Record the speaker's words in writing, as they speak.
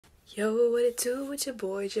Yo, what it do with your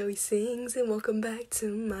boy Joey Sings, and welcome back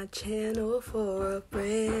to my channel for a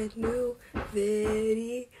brand new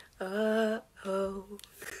video.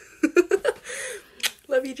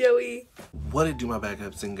 Love you, Joey. What it do, my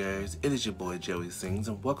backup singers? It is your boy Joey Sings,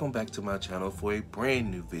 and welcome back to my channel for a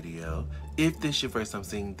brand new video. If this is your first time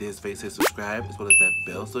seeing this, face hit subscribe as well as that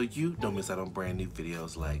bell so you don't miss out on brand new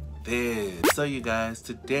videos like this. So you guys,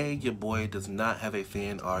 today your boy does not have a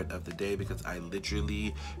fan art of the day because I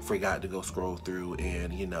literally forgot to go scroll through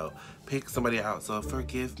and, you know, pick somebody out. So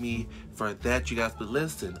forgive me for that, you guys. But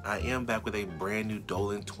listen, I am back with a brand new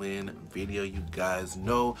Dolan twin video. You guys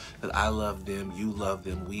know that I love them, you love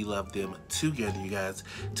them, we love them together, you guys.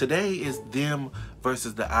 Today is them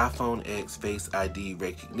versus the iPhone X Face ID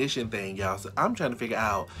recognition thing, y'all. So I'm trying to figure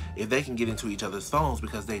out if they can get into each other's phones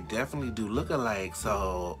because they definitely do look alike.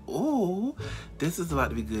 So, ooh, this is about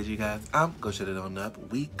to be good, you guys. I'm gonna shut it on up.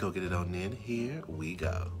 We go get it on in. Here we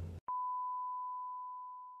go.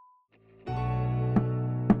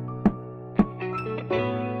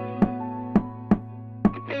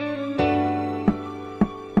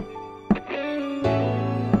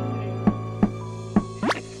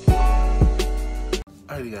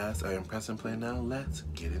 Alrighty guys, I am pressing play now. Let's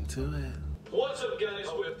get into it. What's up guys?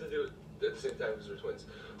 Oh, we have to do it at the same time because we're twins.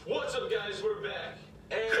 What's up guys? We're back.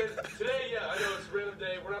 And today, yeah, I know it's a random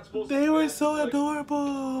day. We're not supposed to. They do were that, so like,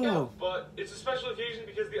 adorable. Yeah, but it's a special occasion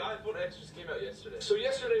because the iPhone X just came out yesterday. So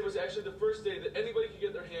yesterday was actually the first day that anybody could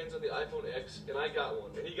get their hands on the iPhone X, and I got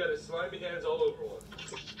one. And he got his slimy hands all over one.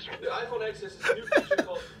 The iPhone X has this new feature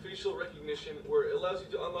called facial recognition where it allows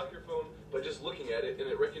you to unlock your phone by just looking at it and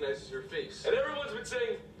it recognizes your face. And everyone's been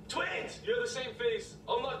saying, twins, you have the same face.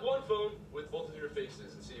 Unlock one phone with both of your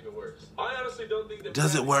faces and see if it works. I honestly don't think that.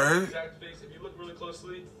 Does it work? Exact face. If you look really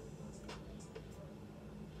closely.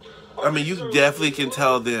 I mean, you definitely can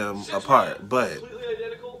tell them apart, but completely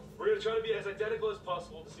identical. We're gonna try to be as identical as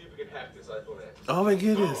possible to see if we can hack this iPhone X. oh my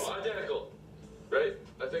goodness. Oh, identical, right?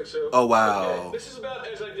 I think so. Oh wow. Okay. This is about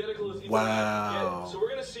as identical as Ethan Wow. can get. So we're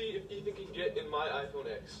gonna see if Ethan can get in my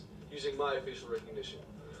iPhone X using my facial recognition.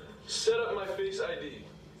 Set up my Face ID.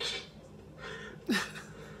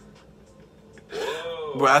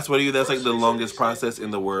 Whoa. Bro, I swear to you, that's like the longest process in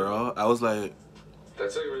the world. I was like,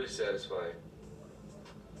 that's like really satisfying.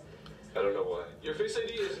 I don't know why. Your Face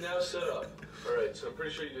ID is now set up. Alright, so I'm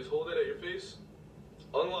pretty sure you just hold it at your face.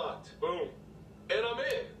 Unlocked. Boom. And I'm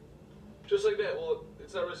in. Just like that. Well,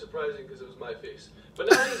 it's not really surprising because it was my face. But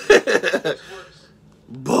now this works.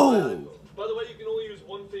 boom. By the way, you can only use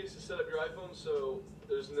one face to set up your iPhone, so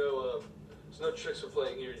there's no tricks for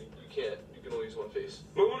playing here. You can't. You can only use one face.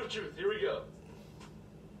 Moment of truth. Here we go.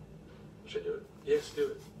 Should I do it? Yes, do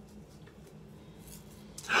it.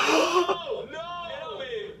 Oh, no! I'm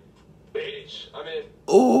in. Beach. I'm in.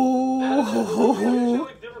 Oh.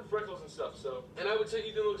 Like different freckles and stuff. So, and I would say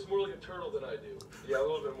Ethan looks more like a turtle than I do. Yeah, a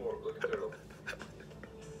little bit more like a turtle.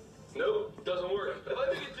 Nope, doesn't work. If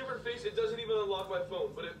I make a different face, it doesn't even unlock my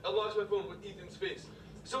phone, but it unlocks my phone with Ethan's face.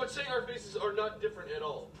 So it's saying our faces are not different at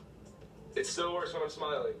all. It still works when I'm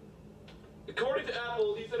smiling. According to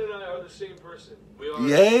Apple, Ethan and I are the same person. We are.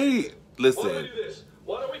 Yay! Why don't we Listen. do this?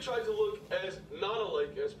 Why don't we try to look as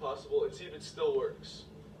non-alike as possible and see if it still works?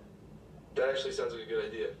 That actually sounds like a good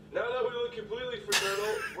idea. Now that we look completely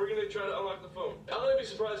fraternal, we're gonna try to unlock the phone. I'm gonna be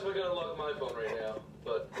surprised if I can unlock my phone right now,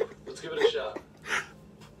 but let's give it a shot.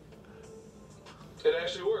 It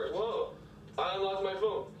actually worked. Whoa. I unlocked my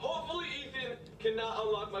phone. Hopefully Ethan cannot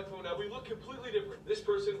unlock my phone now. We look completely different. This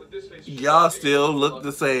person with this face. Y'all still look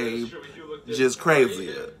the same, True, we do look different. just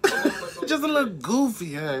crazier. Ethan, unlock my phone. Just a little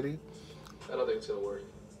goofy, honey. I don't think it's gonna work.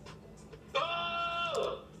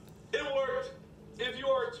 Oh! It worked! If you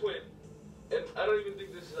are a twin, and I don't even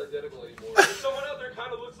think this is identical anymore. If someone out there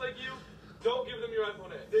kind of looks like you, don't give them your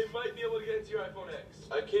iPhone X. They might be able to get into your iPhone X.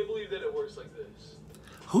 I can't believe that it works like this.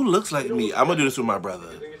 Who looks like me? I'm gonna do this with my brother.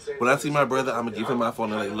 When I see my brother, I'm gonna give him my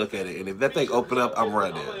phone and like look at it. And if that thing open up, I'm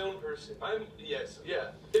running. I'm my own person. Yes,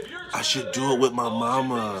 yeah. If you're I should do it with my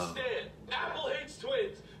mama. Apple hates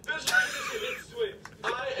twins. This recognition hates twins.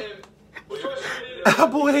 I am frustrated.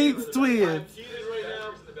 Apple hates twins. I'm heated right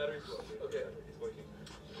now. The battery's working. Okay, it's working.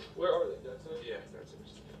 Where are they? That's it? Yeah, that's it.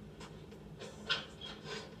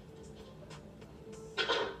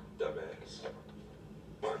 Dumbass.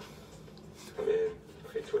 I'm in.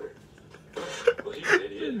 Okay, Twitter. Well, he's an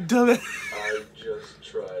idiot. Dumbass. I just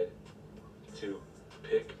tried to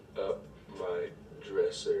pick up my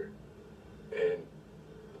dresser and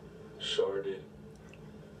sharded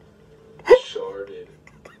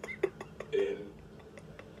in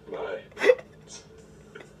my.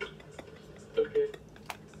 Okay.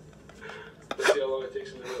 Let's see how long it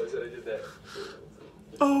takes him to realize that I did that.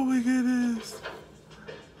 Oh Oh my goodness.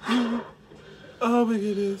 Oh my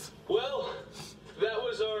goodness. Well, that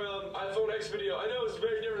was our iPhone X video. I know it's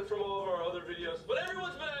very different from all of our other videos, but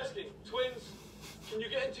everyone's been asking, twins, can you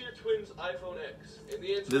get into your twin's iPhone X? And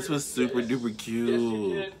the answer This was super duper cute. Yes, you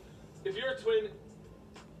can. If you're a twin,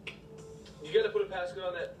 you gotta put a passcode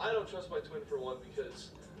on that. I don't trust my twin for one because,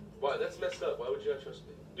 why? That's messed up. Why would you not trust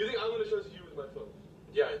me? Do you think I'm gonna trust you with my phone?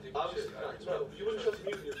 Yeah, I think obviously not. No, you wouldn't trust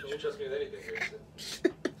me with your phone. You trust me with anything, Harrison.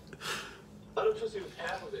 I don't trust you with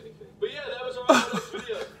half of anything. But yeah, that was our next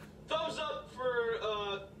video. Thumbs up for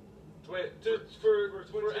twins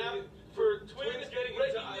getting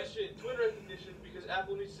recognition, twin recognition, because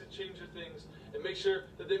Apple needs to change their things and make sure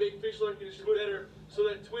that they make facial recognition better so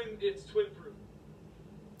that it's twin proof.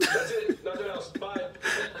 That's it. Nothing else. Bye.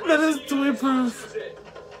 That is twin proof. That's it.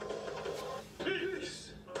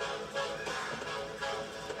 Peace.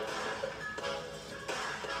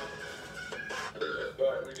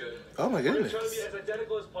 Alright, we're good. Oh my We're goodness. trying to be as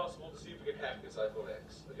identical as possible to see if we can hack this iPhone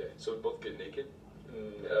X. Okay, so we both get naked?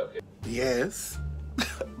 Okay. Yes.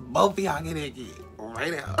 Both of y'all get naked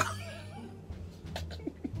right now.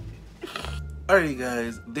 Alrighty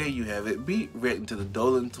guys, there you have it. Beat right into the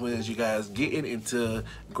Dolan twins, you guys, getting into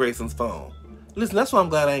Grayson's phone. Listen, that's why I'm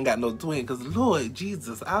glad I ain't got no twin, because Lord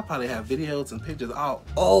Jesus, I'll probably have videos and pictures all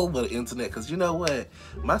over the internet, because you know what?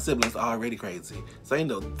 My siblings are already crazy, so ain't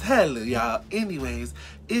no telling y'all. Anyways,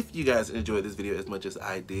 if you guys enjoyed this video as much as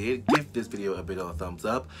I did, give this video a big old thumbs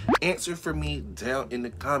up. Answer for me down in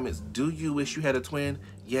the comments. Do you wish you had a twin?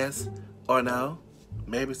 Yes or no?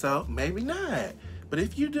 Maybe so, maybe not. But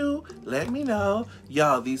if you do, let me know.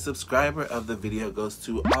 Y'all, the subscriber of the video goes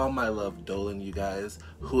to All My Love Dolan, you guys,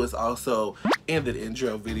 who is also in the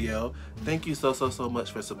intro video. Thank you so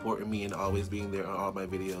much for supporting me and always being there on all my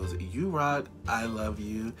videos. You rock. I love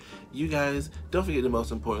you. You guys, don't forget to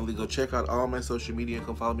most importantly, go check out all my social media and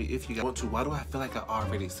come follow me if you guys want to. Why do I feel like I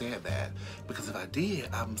already said that? Because if I did,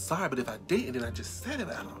 I'm sorry. But if I didn't, then I just said it.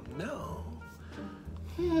 I don't know.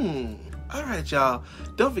 Alright, y'all.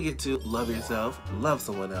 Don't forget to love yourself, love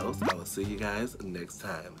someone else. I will see you guys next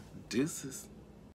time. Deuces.